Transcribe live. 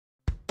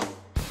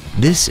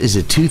This is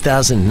a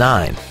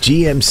 2009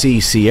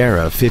 GMC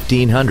Sierra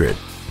 1500.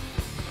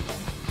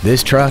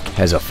 This truck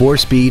has a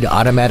 4-speed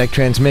automatic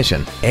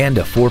transmission and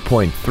a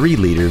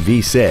 4.3-liter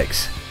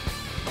V6.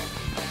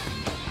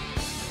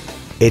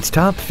 Its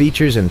top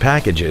features and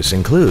packages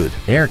include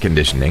air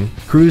conditioning,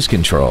 cruise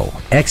control,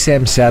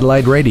 XM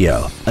satellite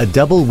radio, a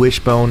double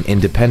wishbone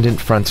independent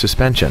front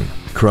suspension,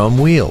 chrome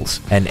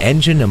wheels, an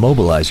engine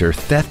immobilizer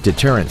theft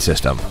deterrent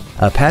system,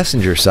 a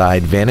passenger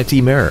side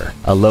vanity mirror,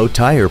 a low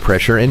tire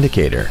pressure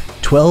indicator,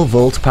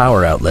 12-volt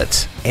power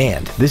outlets,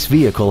 and this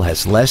vehicle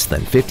has less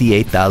than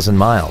 58,000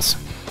 miles.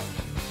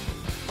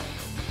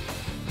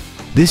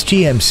 This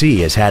GMC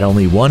has had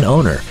only one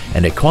owner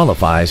and it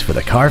qualifies for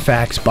the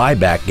Carfax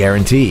buyback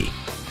guarantee.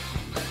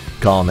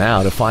 Call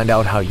now to find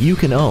out how you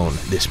can own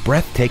this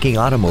breathtaking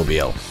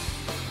automobile.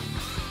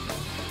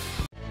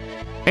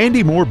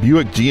 Andy Mohr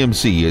Buick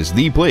GMC is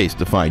the place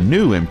to find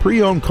new and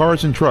pre-owned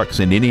cars and trucks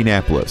in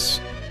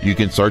Indianapolis. You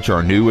can search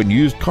our new and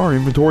used car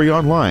inventory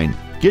online,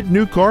 get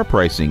new car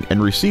pricing,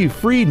 and receive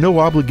free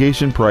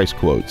no-obligation price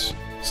quotes.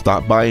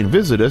 Stop by and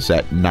visit us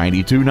at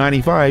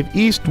 9295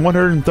 East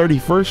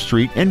 131st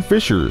Street in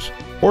Fishers,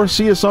 or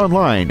see us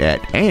online at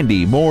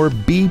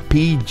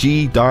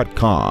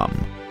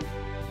andymohrbpg.com.